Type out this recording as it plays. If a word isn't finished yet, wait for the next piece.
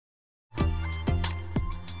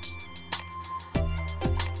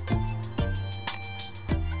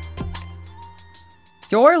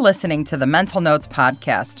You're listening to the Mental Notes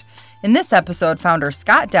Podcast. In this episode, founder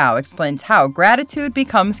Scott Dow explains how gratitude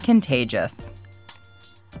becomes contagious.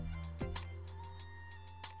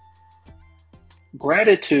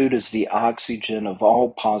 Gratitude is the oxygen of all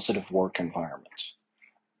positive work environments.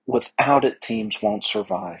 Without it, teams won't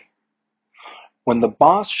survive. When the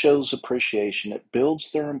boss shows appreciation, it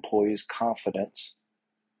builds their employees' confidence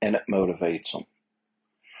and it motivates them.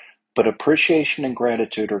 But appreciation and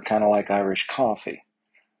gratitude are kind of like Irish coffee.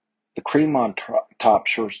 The cream on top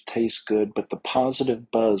sure tastes good, but the positive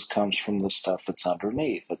buzz comes from the stuff that's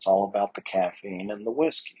underneath. It's all about the caffeine and the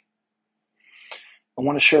whiskey. I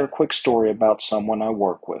want to share a quick story about someone I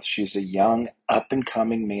work with. She's a young,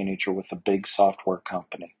 up-and-coming manager with a big software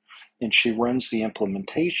company, and she runs the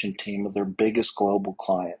implementation team of their biggest global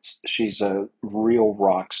clients. She's a real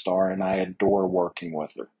rock star, and I adore working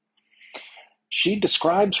with her. She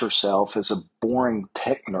describes herself as a boring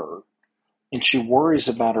tech nerd, and she worries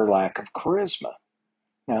about her lack of charisma.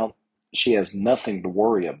 Now, she has nothing to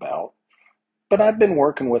worry about, but I've been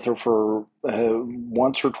working with her for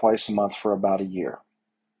once or twice a month for about a year.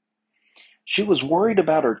 She was worried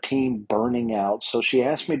about her team burning out, so she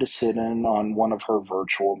asked me to sit in on one of her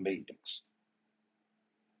virtual meetings.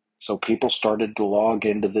 So people started to log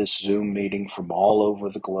into this Zoom meeting from all over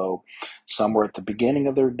the globe. Some were at the beginning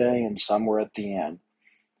of their day and some were at the end.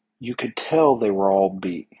 You could tell they were all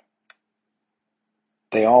beat.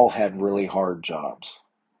 They all had really hard jobs.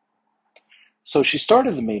 So she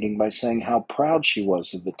started the meeting by saying how proud she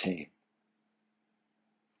was of the team.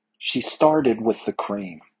 She started with the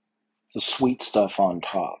cream, the sweet stuff on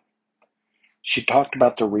top. She talked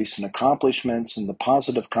about their recent accomplishments and the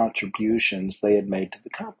positive contributions they had made to the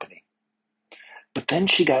company. But then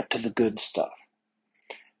she got to the good stuff.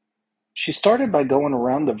 She started by going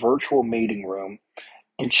around the virtual meeting room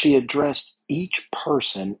and she addressed each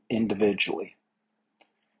person individually.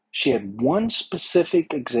 She had one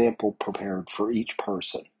specific example prepared for each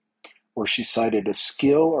person, where she cited a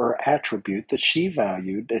skill or attribute that she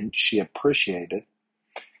valued and she appreciated,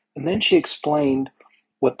 and then she explained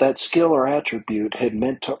what that skill or attribute had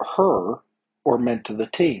meant to her or meant to the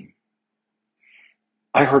team.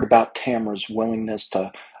 I heard about Tamara's willingness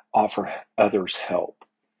to offer others help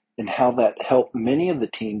and how that helped many of the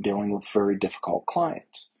team dealing with very difficult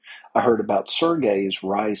clients. I heard about Sergey's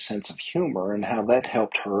wry sense of humor and how that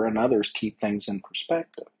helped her and others keep things in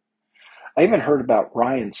perspective. I even heard about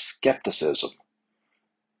Ryan's skepticism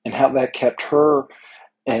and how that kept her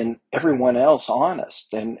and everyone else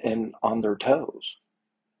honest and on their toes.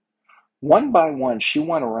 One by one, she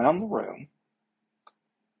went around the room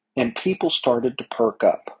and people started to perk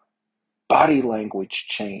up. Body language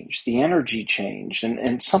changed, the energy changed,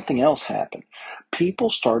 and something else happened. People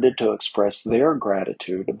started to express their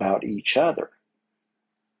gratitude about each other.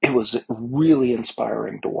 It was really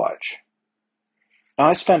inspiring to watch. Now,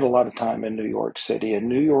 I spend a lot of time in New York City, and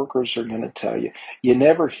New Yorkers are going to tell you, you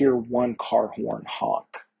never hear one car horn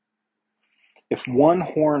honk. If one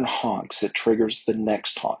horn honks, it triggers the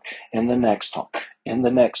next honk, and the next honk, and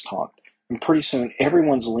the next honk. And pretty soon,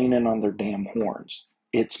 everyone's leaning on their damn horns.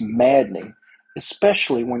 It's maddening,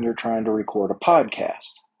 especially when you're trying to record a podcast,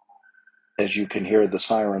 as you can hear the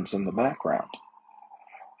sirens in the background.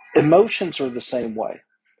 Emotions are the same way.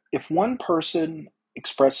 If one person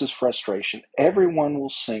expresses frustration, everyone will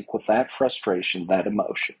sync with that frustration, that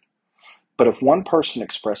emotion. But if one person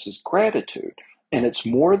expresses gratitude, and it's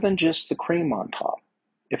more than just the cream on top,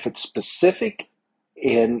 if it's specific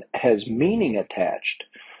and has meaning attached,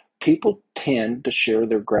 people tend to share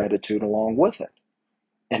their gratitude along with it,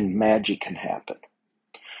 and magic can happen.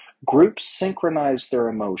 Groups synchronize their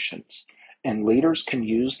emotions, and leaders can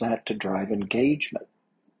use that to drive engagement,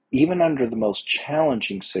 even under the most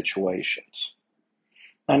challenging situations.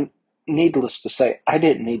 And needless to say, I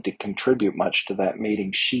didn't need to contribute much to that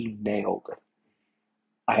meeting. She nailed it.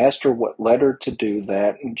 I asked her what led her to do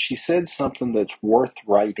that, and she said something that's worth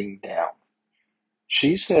writing down.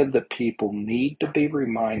 She said that people need to be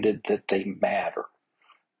reminded that they matter,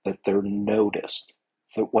 that they're noticed,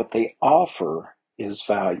 that what they offer is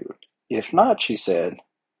valued. If not, she said,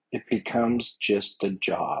 it becomes just a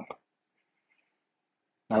job.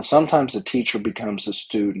 Now, sometimes a teacher becomes a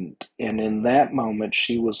student, and in that moment,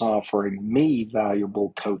 she was offering me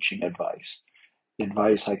valuable coaching advice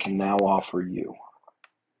I can now offer you.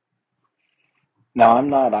 Now, I'm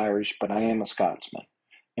not Irish, but I am a Scotsman.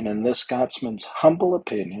 And in this Scotsman's humble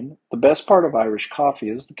opinion, the best part of Irish coffee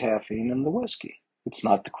is the caffeine and the whiskey. It's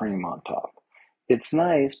not the cream on top. It's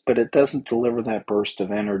nice, but it doesn't deliver that burst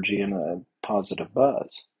of energy and a positive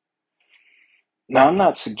buzz. Now, I'm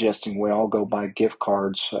not suggesting we all go buy gift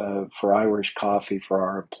cards for Irish coffee for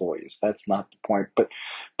our employees. That's not the point.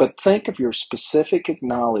 But think of your specific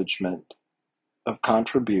acknowledgement of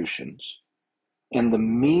contributions and the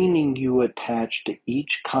meaning you attach to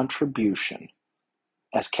each contribution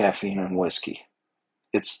as caffeine and whiskey.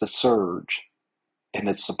 It's the surge and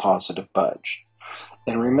it's the positive budge.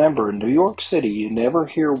 And remember, in New York City, you never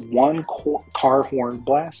hear one car horn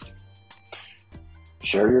blasting.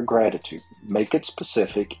 Share your gratitude, make it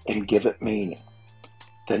specific, and give it meaning.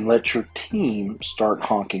 Then let your team start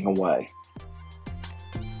honking away.